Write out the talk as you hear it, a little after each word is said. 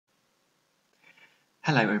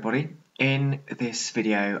Hello everybody. In this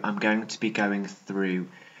video I'm going to be going through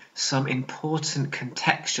some important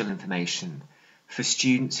contextual information for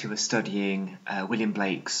students who are studying William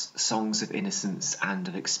Blake's Songs of Innocence and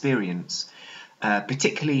of Experience,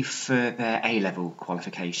 particularly for their A-level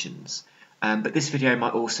qualifications. But this video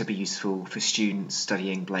might also be useful for students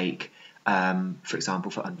studying Blake, for example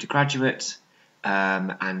for undergraduate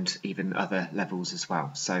and even other levels as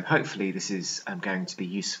well. So hopefully this is going to be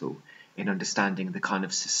useful in understanding the kind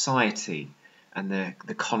of society and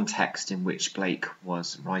the context in which Blake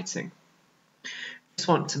was writing. I just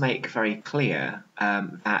want to make very clear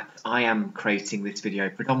that I am creating this video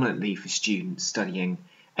predominantly for students studying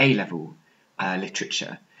A-level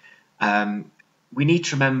literature. We need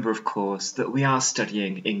to remember, of course, that we are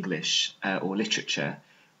studying English or literature.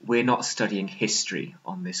 We're not studying history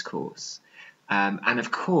on this course. And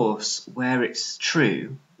of course, whereas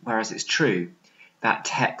it's true that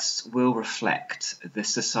texts will reflect the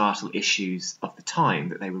societal issues of the time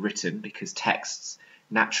that they were written, because texts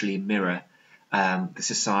naturally mirror the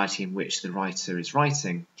society in which the writer is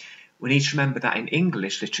writing. We need to remember that in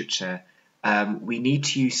English literature, we need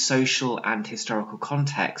to use social and historical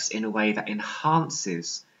context in a way that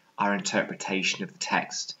enhances our interpretation of the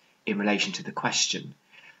text in relation to the question,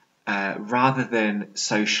 rather than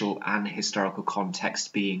social and historical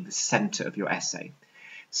context being the centre of your essay.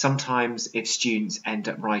 Sometimes if students end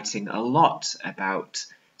up writing a lot about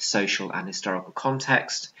social and historical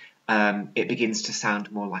context, it begins to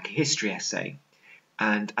sound more like a history essay.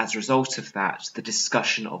 And as a result of that, the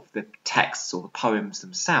discussion of the texts or the poems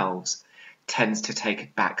themselves tends to take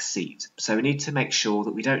a back seat. So we need to make sure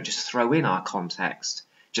that we don't just throw in our context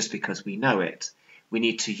just because we know it. We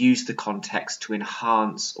need to use the context to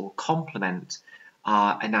enhance or complement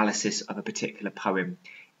our analysis of a particular poem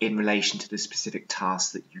in relation to the specific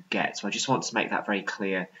task that you get. So I just want to make that very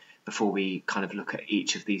clear before we kind of look at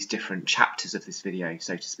each of these different chapters of this video,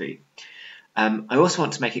 so to speak. I also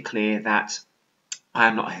want to make it clear that I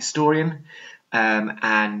am not a historian,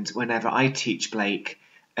 and whenever I teach Blake,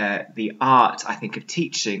 the art, I think, of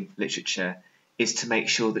teaching literature is to make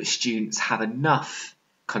sure that students have enough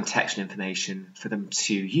contextual information for them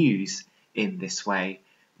to use in this way,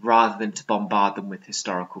 rather than to bombard them with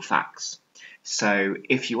historical facts. So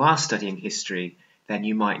if you are studying history, then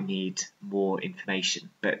you might need more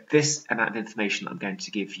information. But this amount of information I'm going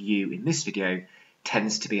to give you in this video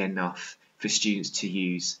tends to be enough for students to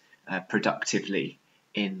use productively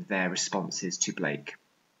in their responses to Blake.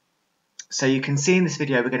 So you can see in this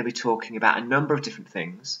video we're going to be talking about a number of different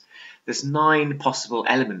things. There's 9 possible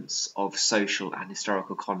elements of social and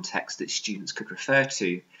historical context that students could refer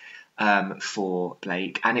to for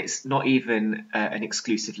Blake, and it's not even an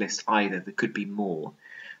exclusive list either. There could be more,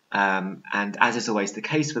 and as is always the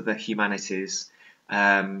case with the humanities,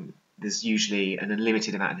 there's usually an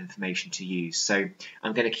unlimited amount of information to use. So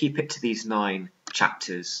I'm going to keep it to these 9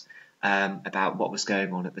 chapters about what was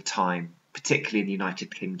going on at the time, particularly in the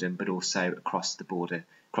United Kingdom, but also across the border,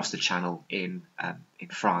 across the Channel in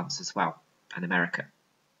France as well, and America.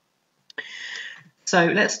 So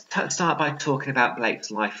let's start by talking about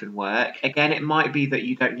Blake's life and work. Again, it might be that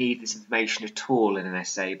you don't need this information at all in an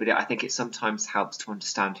essay, but I think it sometimes helps to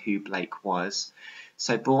understand who Blake was.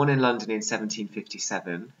 So born in London in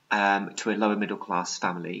 1757 to a lower middle class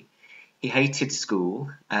family. He hated school,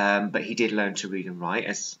 but he did learn to read and write,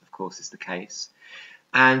 as of course is the case.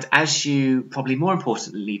 And as you probably more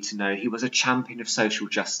importantly need to know, he was a champion of social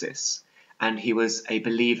justice, and he was a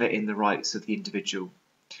believer in the rights of the individual.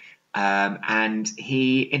 And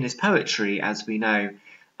he, in his poetry, as we know,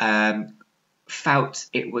 felt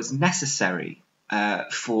it was necessary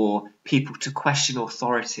for people to question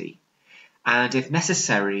authority, and if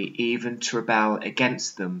necessary, even to rebel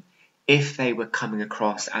against them if they were coming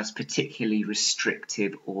across as particularly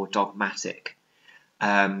restrictive or dogmatic.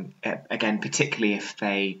 Again, particularly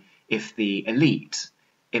if the elite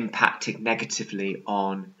impacted negatively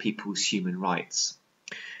on people's human rights.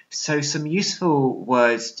 So some useful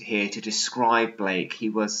words here to describe Blake. He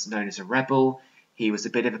was known as a rebel. He was a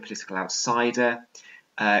bit of a political outsider.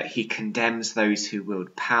 He condemns those who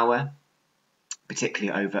wield power,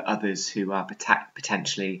 particularly over others who are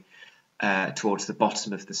potentially towards the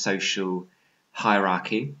bottom of the social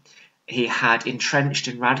hierarchy. He had entrenched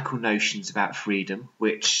and radical notions about freedom,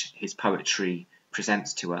 which his poetry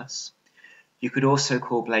presents to us. You could also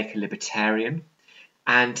call Blake a libertarian.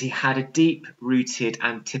 And he had a deep-rooted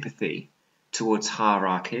antipathy towards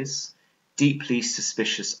hierarchies, deeply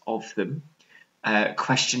suspicious of them,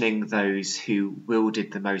 questioning those who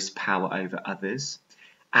wielded the most power over others.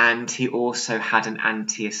 And he also had an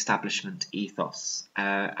anti-establishment ethos.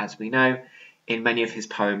 As we know, in many of his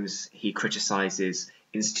poems, he criticises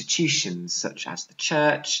institutions such as the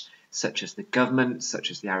church, such as the government,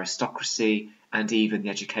 such as the aristocracy, and even the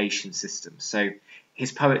education system. So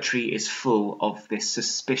his poetry is full of this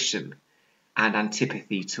suspicion and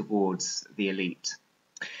antipathy towards the elite.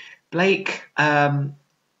 Blake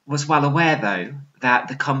was well aware, though, that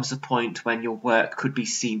there comes a point when your work could be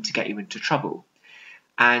seen to get you into trouble.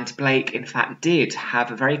 And Blake, in fact, did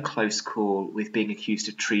have a very close call with being accused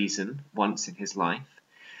of treason once in his life.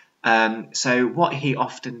 So what he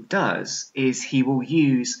often does is he will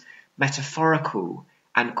use metaphorical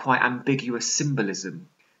and quite ambiguous symbolism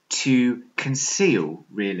to conceal,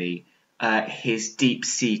 really, his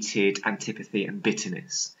deep-seated antipathy and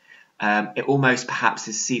bitterness. It almost perhaps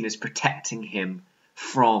is seen as protecting him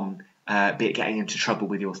from getting into trouble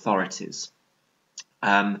with the authorities.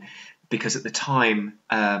 Because at the time,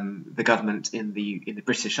 the government in the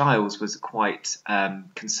British Isles was quite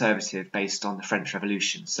conservative based on the French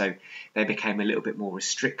Revolution, so they became a little bit more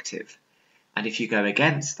restrictive. And if you go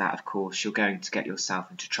against that, of course, you're going to get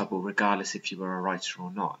yourself into trouble, regardless if you were a writer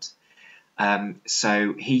or not.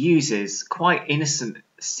 So he uses quite innocent,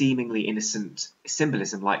 seemingly innocent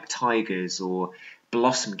symbolism like tigers or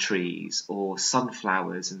blossom trees or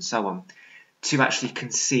sunflowers and so on to actually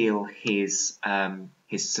conceal his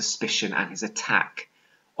suspicion and his attack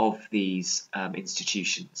of these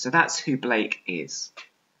institutions. So that's who Blake is.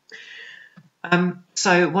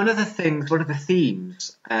 So one of the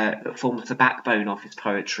themes that forms the backbone of his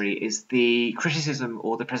poetry is the criticism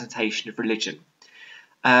or the presentation of religion.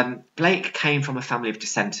 Blake came from a family of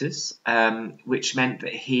dissenters, which meant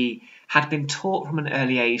that he had been taught from an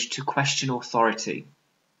early age to question authority.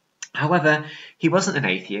 However, he wasn't an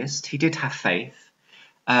atheist, he did have faith,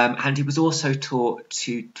 and he was also taught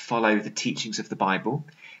to follow the teachings of the Bible,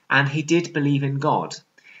 and he did believe in God.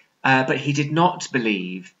 But he did not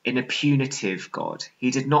believe in a punitive God.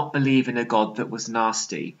 He did not believe in a God that was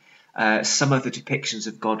nasty. Some of the depictions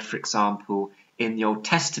of God, for example, in the Old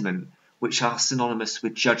Testament, which are synonymous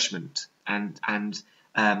with judgment and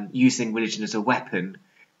using religion as a weapon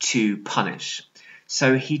to punish.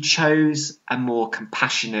 So he chose a more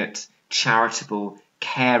compassionate, charitable,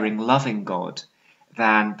 caring, loving God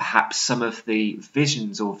than perhaps some of the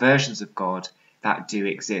visions or versions of God that do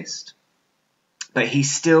exist. But he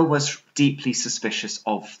still was deeply suspicious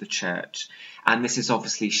of the church, and this is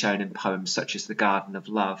obviously shown in poems such as The Garden of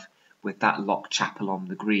Love, with that Locke chapel on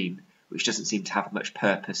the green, which doesn't seem to have much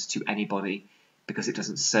purpose to anybody because it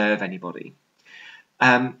doesn't serve anybody.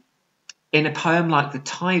 In a poem like The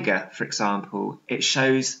Tiger, for example, it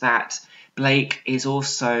shows that Blake is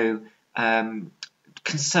also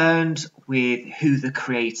concerned with who the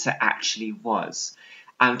creator actually was,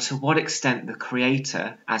 and to what extent the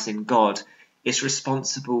creator, as in God, is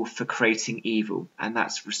responsible for creating evil, and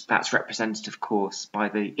that's represented, of course, by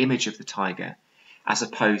the image of the tiger, as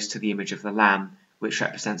opposed to the image of the lamb, which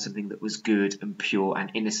represents something that was good and pure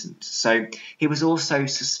and innocent. So he was also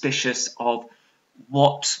suspicious of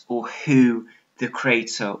what or who the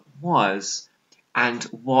creator was and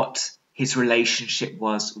what his relationship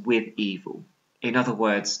was with evil. In other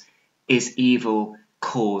words, is evil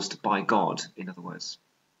caused by God, in other words?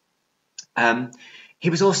 He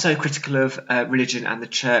was also critical of religion and the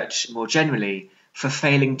church more generally for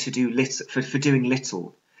failing to do for doing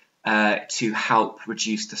little to help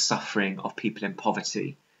reduce the suffering of people in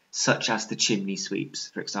poverty, such as the chimney sweeps,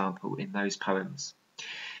 for example, in those poems.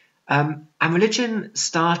 And religion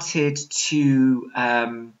started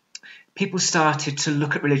to people started to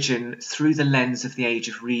look at religion through the lens of the Age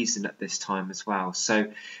of Reason at this time as well.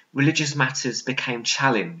 So religious matters became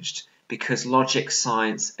challenged because logic,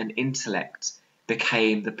 science, and intellect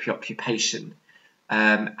became the preoccupation.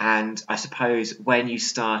 And I suppose when you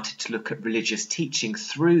started to look at religious teaching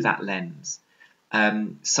through that lens,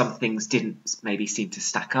 some things didn't maybe seem to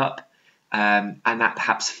stack up, and that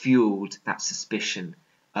perhaps fueled that suspicion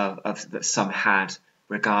of that some had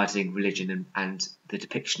regarding religion and the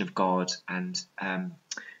depiction of God and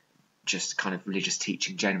just kind of religious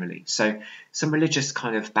teaching generally. So some religious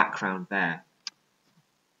kind of background there.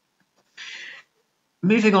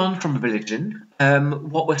 Moving on from religion,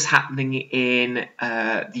 what was happening in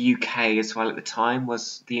the UK as well at the time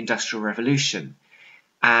was the Industrial Revolution.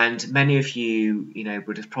 And many of you,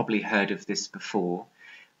 would have probably heard of this before.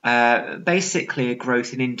 Basically a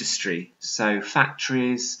growth in industry. So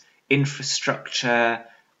factories, infrastructure,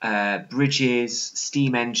 bridges,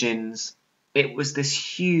 steam engines. It was this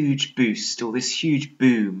huge boost or this huge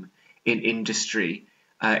boom in industry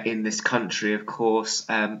in this country, of course,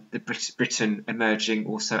 Britain emerging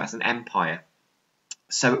also as an empire.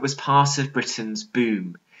 So it was part of Britain's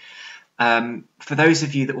boom. For those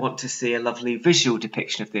of you that want to see a lovely visual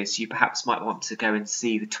depiction of this, you perhaps might want to go and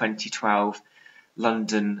see the 2012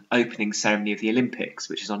 London opening ceremony of the Olympics,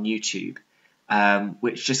 which is on YouTube,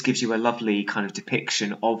 which just gives you a lovely kind of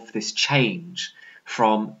depiction of this change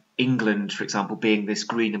from England, for example, being this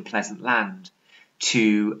green and pleasant land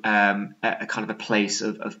to a kind of a place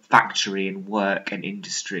of factory and work and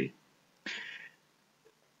industry.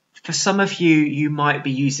 For some of you, you might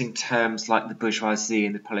be using terms like the bourgeoisie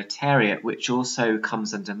and the proletariat, which also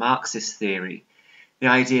comes under Marxist theory. The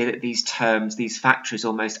idea that these terms, these factories,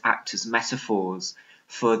 almost act as metaphors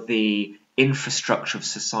for the infrastructure of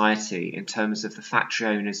society, in terms of the factory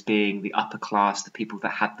owners being the upper class, the people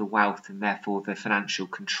that had the wealth and therefore the financial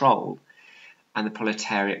control, and the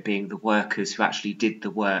proletariat being the workers who actually did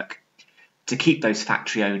the work to keep those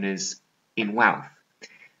factory owners in wealth.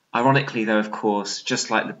 Ironically, though, of course,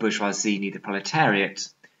 just like the bourgeoisie need the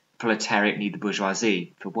proletariat need the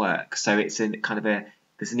bourgeoisie for work. So it's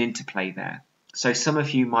there's an interplay there. So some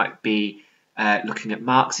of you might be looking at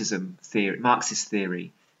Marxist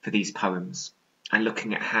theory for these poems, and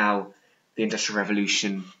looking at how the Industrial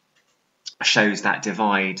Revolution shows that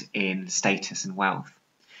divide in status and wealth.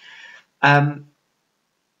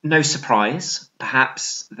 No surprise,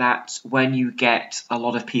 perhaps, that when you get a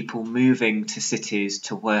lot of people moving to cities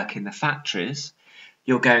to work in the factories,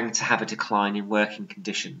 you're going to have a decline in working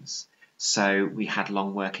conditions. So we had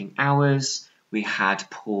long working hours, we had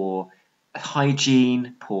poor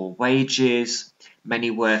hygiene, poor wages, many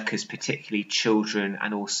workers, particularly children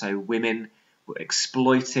and also women, were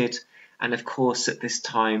exploited, and of course at this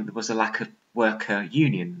time there was a lack of worker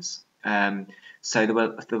unions. So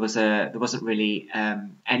there wasn't really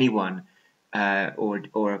anyone or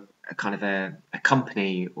a kind of a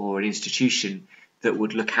company or an institution that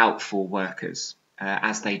would look out for workers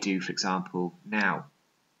as they do, for example, now.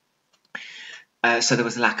 So there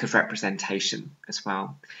was a lack of representation as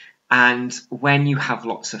well. And when you have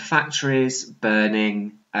lots of factories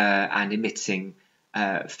burning and emitting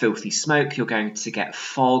filthy smoke, you're going to get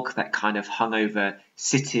fog that kind of hung over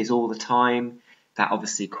cities all the time. That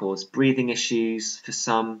obviously caused breathing issues for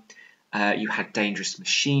some. You had dangerous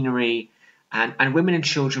machinery, and women and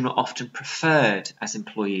children were often preferred as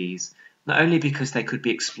employees, not only because they could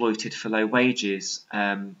be exploited for low wages,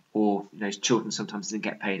 or children sometimes didn't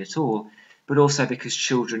get paid at all, but also because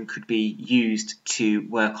children could be used to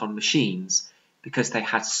work on machines because they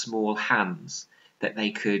had small hands that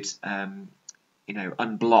they could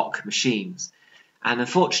unblock machines. And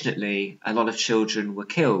unfortunately, a lot of children were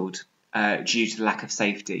killed due to the lack of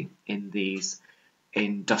safety in these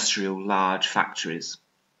industrial large factories.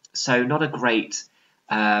 So not a great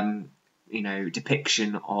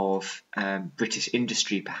depiction of British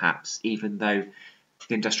industry, perhaps, even though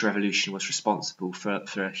the Industrial Revolution was responsible for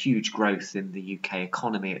a huge growth in the UK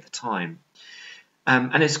economy at the time.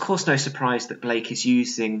 And it's of course no surprise that Blake is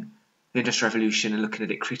using the Industrial Revolution and looking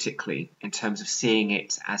at it critically in terms of seeing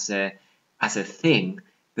it as a thing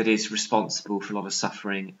that is responsible for a lot of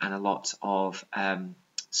suffering and a lot of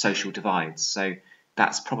social divides. So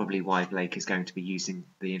that's probably why Blake is going to be using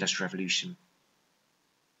the Industrial Revolution.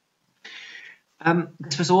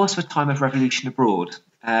 This was also a time of revolution abroad.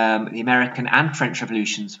 The American and French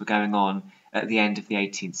revolutions were going on at the end of the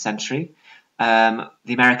 18th century. The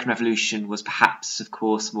American Revolution was perhaps, of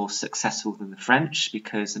course, more successful than the French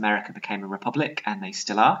because America became a republic, and they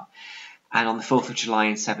still are. And on the 4th of July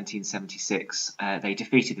in 1776, they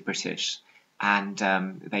defeated the British, and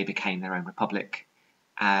they became their own republic.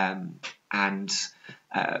 And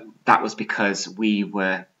that was because we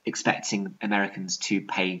were expecting Americans to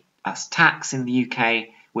pay us tax in the UK,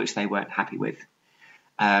 which they weren't happy with.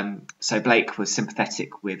 So Blake was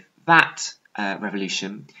sympathetic with that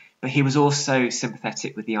revolution, but he was also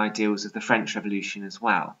sympathetic with the ideals of the French Revolution as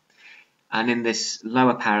well. And in this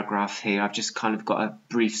lower paragraph here, I've just kind of got a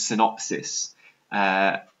brief synopsis,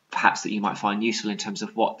 perhaps that you might find useful in terms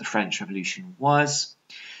of what the French Revolution was.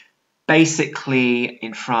 Basically,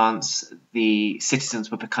 in France, the citizens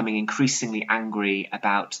were becoming increasingly angry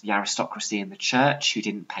about the aristocracy and the church, who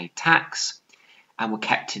didn't pay tax and were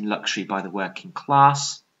kept in luxury by the working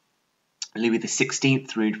class. Louis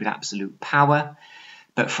XVI ruled with absolute power,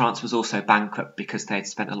 but France was also bankrupt because they had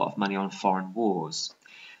spent a lot of money on foreign wars.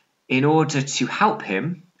 In order to help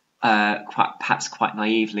him, perhaps quite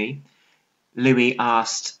naively, Louis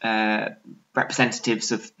asked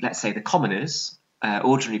representatives of, let's say, the commoners,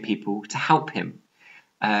 ordinary people, to help him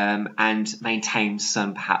and maintain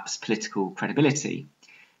some perhaps political credibility.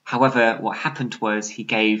 However, what happened was he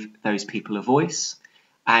gave those people a voice,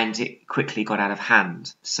 and it quickly got out of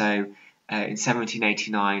hand. So in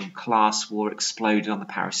 1789, class war exploded on the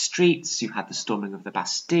Paris streets. You had the storming of the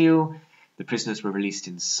Bastille. The prisoners were released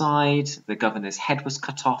inside, the governor's head was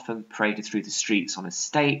cut off and paraded through the streets on a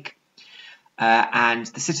stake, and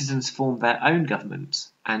the citizens formed their own government,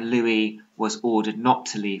 and Louis was ordered not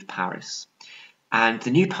to leave Paris. And the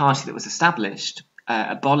new party that was established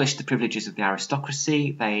abolished the privileges of the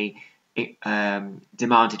aristocracy. They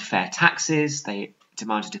demanded fair taxes, they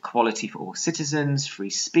demanded equality for all citizens, free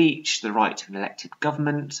speech, the right to an elected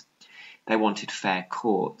government. They wanted fair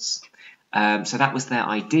courts. So that was their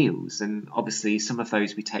ideals, and obviously some of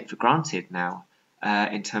those we take for granted now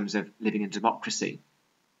in terms of living in democracy.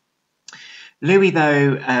 Louis,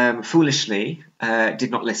 though, foolishly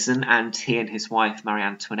did not listen, and he and his wife Marie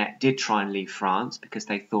Antoinette did try and leave France because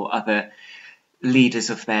they thought other leaders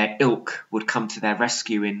of their ilk would come to their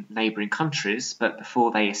rescue in neighbouring countries, but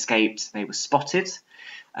before they escaped, they were spotted.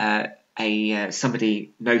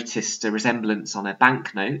 Somebody noticed a resemblance on a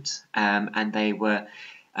banknote, and they were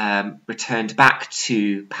returned back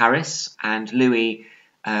to Paris, and Louis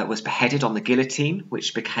was beheaded on the guillotine,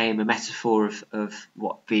 which became a metaphor of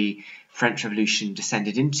what the French Revolution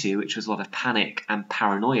descended into, which was a lot of panic and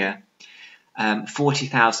paranoia.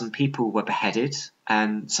 40,000 people were beheaded,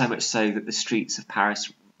 so much so that the streets of Paris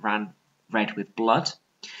ran red with blood.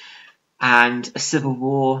 And a civil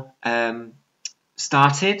war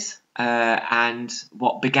started, and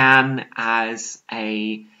what began as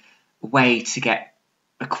a way to get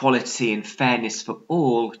equality and fairness for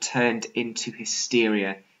all turned into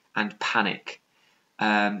hysteria and panic.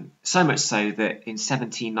 So much so that in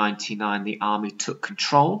 1799 the army took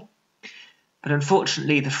control. But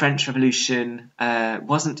unfortunately, the French Revolution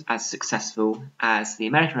wasn't as successful as the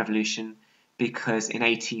American Revolution, because in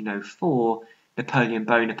 1804, Napoleon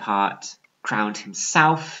Bonaparte crowned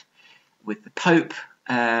himself with the Pope.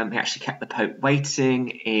 He actually kept the Pope waiting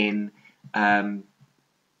in, I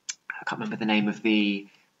can't remember the name of the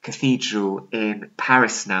cathedral in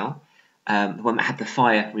Paris now, the one that had the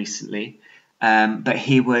fire recently. But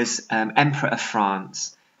he was Emperor of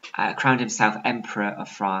France. Crowned himself Emperor of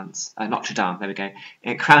France, Notre Dame, there we go.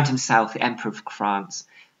 It crowned himself the Emperor of France,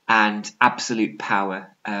 and absolute power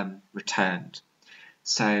returned.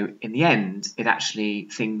 So in the end, it actually,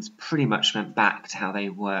 things pretty much went back to how they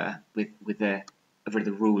were with the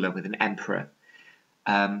ruler, with an emperor.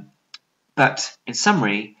 But in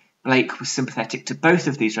summary, Blake was sympathetic to both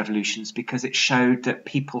of these revolutions because it showed that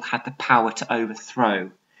people had the power to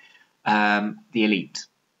overthrow the elite.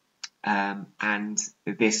 And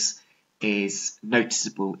this is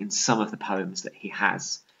noticeable in some of the poems that he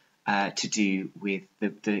has to do with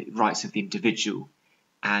the rights of the individual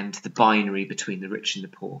and the binary between the rich and the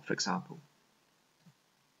poor, for example.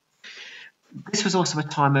 This was also a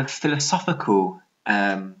time of philosophical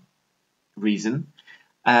reason.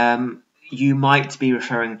 You might be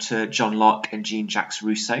referring to John Locke and Jean-Jacques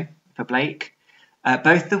Rousseau for Blake.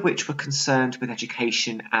 Both of which were concerned with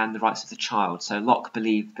education and the rights of the child. So Locke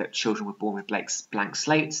believed that children were born with blank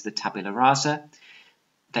slates, the tabula rasa.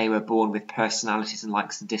 They were born with personalities and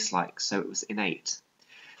likes and dislikes, so it was innate.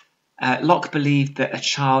 Locke believed that a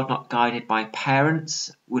child not guided by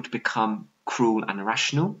parents would become cruel and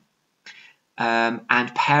irrational.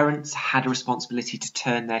 And parents had a responsibility to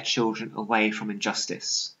turn their children away from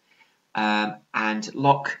injustice. And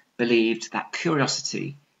Locke believed that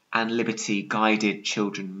curiosity and liberty guided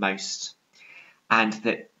children most, and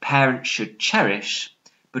that parents should cherish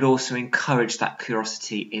but also encourage that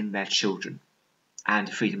curiosity in their children,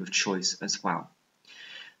 and freedom of choice as well.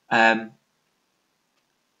 The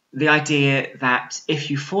idea that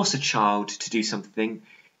if you force a child to do something,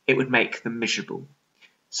 it would make them miserable.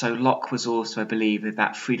 So Locke was also a believer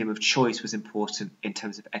that freedom of choice was important in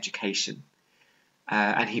terms of education.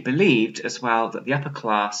 And he believed as well that the upper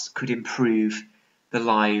class could improve the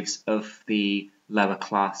lives of the lower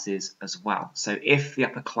classes as well. So if the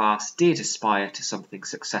upper class did aspire to something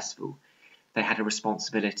successful, they had a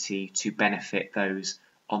responsibility to benefit those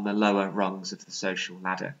on the lower rungs of the social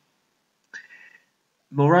ladder.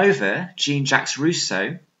 Moreover, Jean-Jacques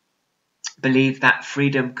Rousseau believed that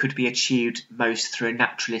freedom could be achieved most through a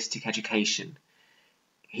naturalistic education.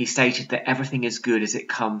 He stated that everything is good as it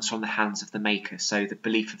comes from the hands of the maker, so the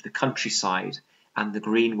belief of the countryside and the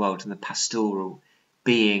green world and the pastoral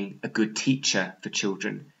being a good teacher for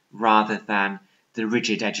children, rather than the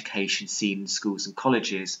rigid education seen in schools and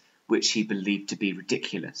colleges, which he believed to be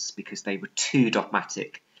ridiculous because they were too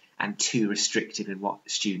dogmatic and too restrictive in what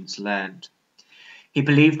students learned. He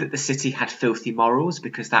believed that the city had filthy morals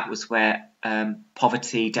because that was where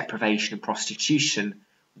poverty, deprivation and prostitution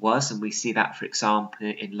was, and we see that, for example,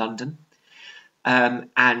 in London.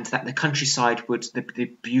 And that the countryside would, the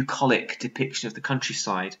bucolic depiction of the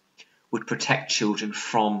countryside would protect children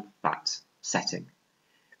from that setting.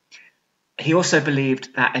 He also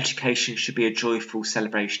believed that education should be a joyful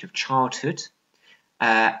celebration of childhood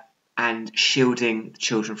and shielding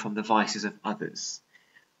children from the vices of others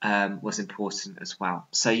was important as well.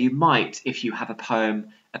 So you might, if you have a poem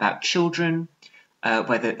about children,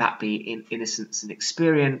 whether that be in Innocence and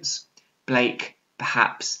Experience, Blake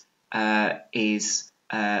perhaps Blake's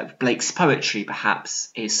poetry perhaps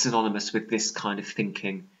is synonymous with this kind of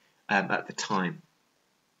thinking at the time.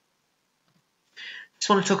 Just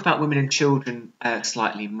want to talk about women and children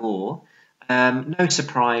slightly more. No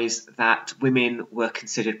surprise that women were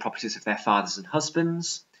considered properties of their fathers and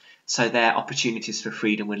husbands, so their opportunities for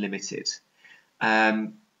freedom were limited.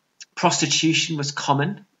 Prostitution was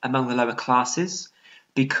common among the lower classes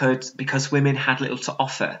because women had little to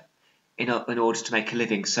offer in order to make a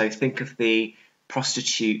living. So think of the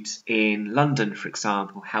prostitute in London, for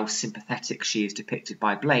example, how sympathetic she is depicted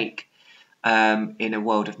by Blake in A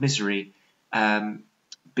World of Misery,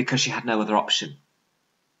 because she had no other option.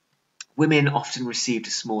 Women often received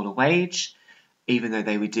a smaller wage, even though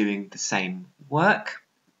they were doing the same work.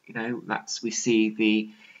 You know, we see the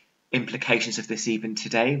implications of this even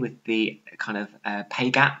today with the kind of pay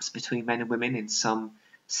gaps between men and women in some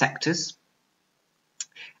sectors.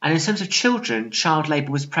 And in terms of children, child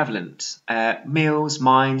labour was prevalent. Mills,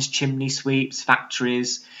 mines, chimney sweeps,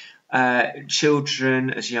 factories,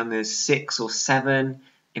 children as young as 6 or 7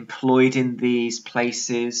 employed in these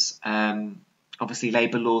places. Obviously,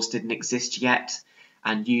 labour laws didn't exist yet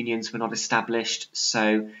and unions were not established,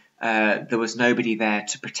 so there was nobody there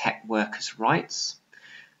to protect workers' rights.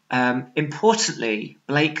 Importantly,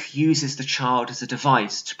 Blake uses the child as a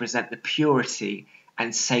device to present the purity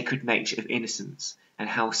and sacred nature of innocence and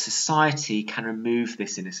how society can remove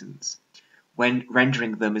this innocence when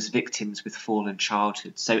rendering them as victims with fallen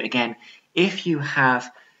childhood. So again, if you have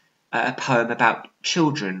a poem about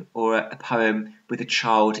children or a poem with a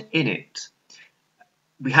child in it,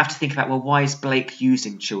 we have to think about, well, why is Blake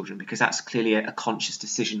using children? Because that's clearly a conscious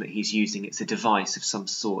decision that he's using. It's a device of some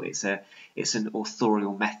sort. It's an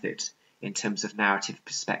authorial method in terms of narrative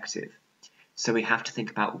perspective. So we have to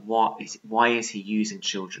think about why is he using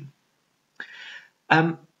children?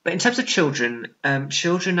 But in terms of children,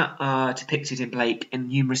 children are depicted in Blake in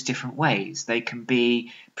numerous different ways. They can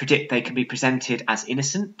be presented as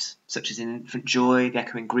innocent, such as in Infant Joy, the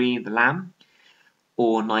Echoing Green, the Lamb,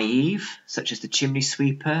 or naive, such as the chimney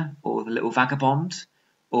sweeper, or the little vagabond,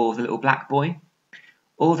 or the little black boy.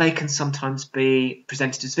 Or they can sometimes be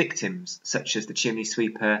presented as victims, such as the chimney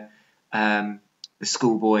sweeper, the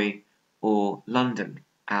schoolboy, or London,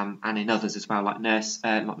 and in others as well, like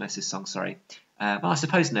not Nurse's Song, sorry. Well, I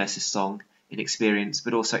suppose Nurse's Song in Experience,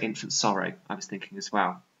 but also Infant Sorrow, I was thinking as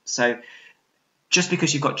well. So just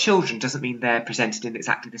because you've got children doesn't mean they're presented in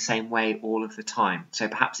exactly the same way all of the time. So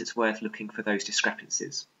perhaps it's worth looking for those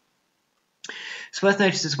discrepancies. It's worth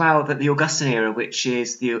noticing as well that the Augustan era, which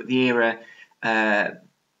is the era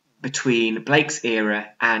between Blake's era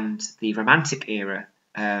and the Romantic era,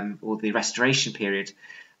 or the Restoration period,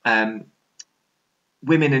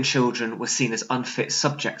 women and children were seen as unfit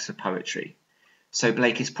subjects for poetry. So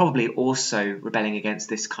Blake is probably also rebelling against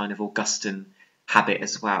this kind of Augustan habit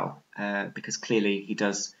as well, because clearly he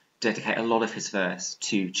does dedicate a lot of his verse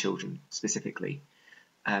to children specifically.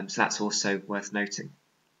 So that's also worth noting.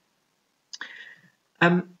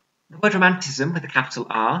 The word romanticism with a capital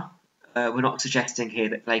R, we're not suggesting here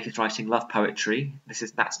that Blake is writing love poetry.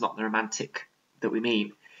 That's not the romantic that we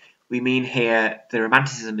mean. We mean here the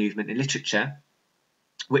romanticism movement in literature,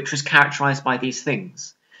 which was characterised by these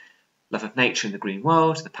things: love of nature and the green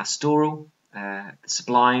world, the pastoral, the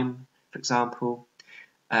sublime, for example,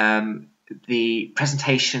 the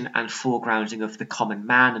presentation and foregrounding of the common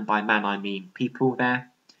man, and by man I mean people there,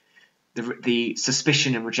 the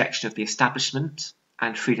suspicion and rejection of the establishment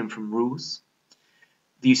and freedom from rules,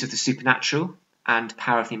 the use of the supernatural and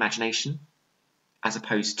power of the imagination, as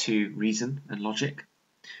opposed to reason and logic,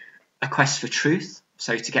 a quest for truth,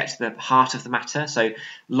 so to get to the heart of the matter. So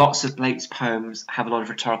lots of Blake's poems have a lot of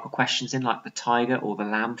rhetorical questions in, like the tiger or the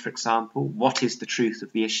lamb, for example. What is the truth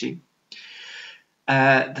of the issue?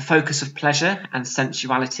 The focus of pleasure and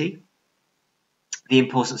sensuality, the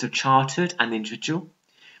importance of childhood and the individual,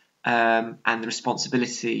 and the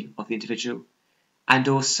responsibility of the individual, and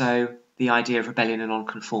also the idea of rebellion and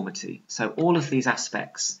nonconformity. So all of these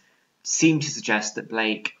aspects seem to suggest that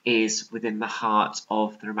Blake is within the heart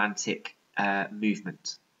of the Romantic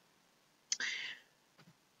movement.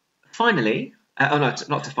 Finally,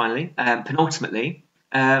 penultimately,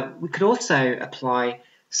 we could also apply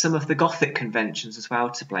some of the Gothic conventions as well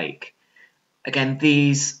to Blake. Again,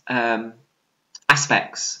 these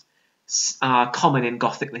aspects are common in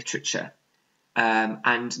Gothic literature.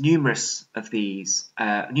 and numerous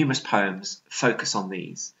poems focus on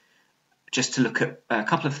these. Just to look at a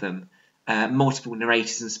couple of them, multiple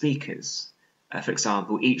narrators and speakers. For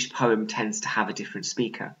example, each poem tends to have a different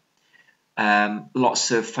speaker.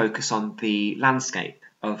 Lots of focus on the landscape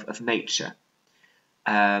of nature.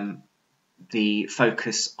 The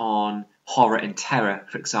focus on horror and terror,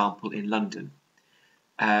 for example, in London.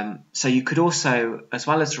 So you could also, as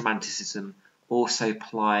well as Romanticism, also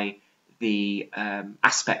apply the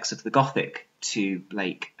aspects of the Gothic to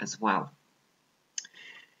Blake as well.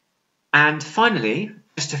 And finally,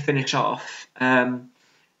 just to finish off,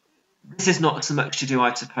 this is not so much to do,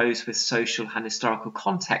 I suppose, with social and historical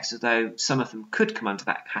context, although some of them could come under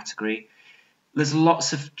that category. There's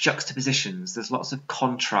lots of juxtapositions, there's lots of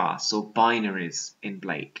contrasts or binaries in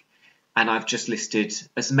Blake, and I've just listed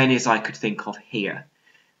as many as I could think of here.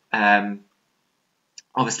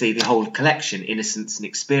 Obviously, the whole collection, Innocence and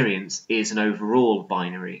Experience, is an overall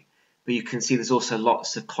binary, but you can see there's also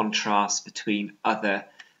lots of contrasts between other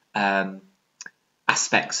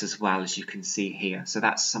aspects as well, as you can see here. So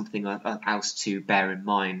that's something else to bear in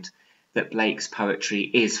mind, that Blake's poetry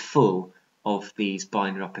is full of these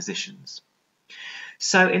binary oppositions.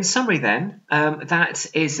 So in summary then, that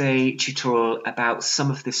is a tutorial about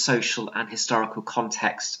some of the social and historical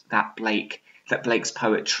context that Blake's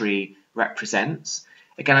poetry represents.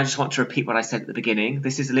 Again, I just want to repeat what I said at the beginning.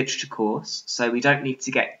 This is a literature course, so we don't need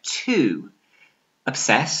to get too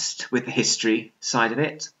obsessed with the history side of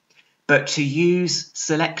it, but to use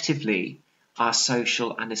selectively our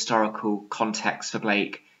social and historical context for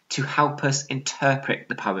Blake to help us interpret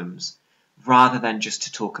the poems, rather than just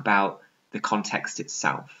to talk about the context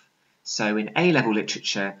itself. So in A-level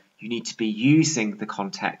literature, you need to be using the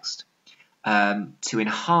context to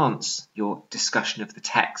enhance your discussion of the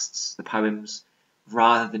texts, the poems,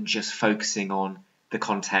 rather than just focusing on the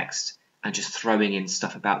context and just throwing in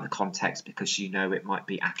stuff about the context because you know it might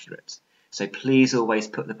be accurate. So please always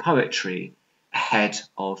put the poetry ahead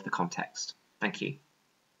of the context. Thank you.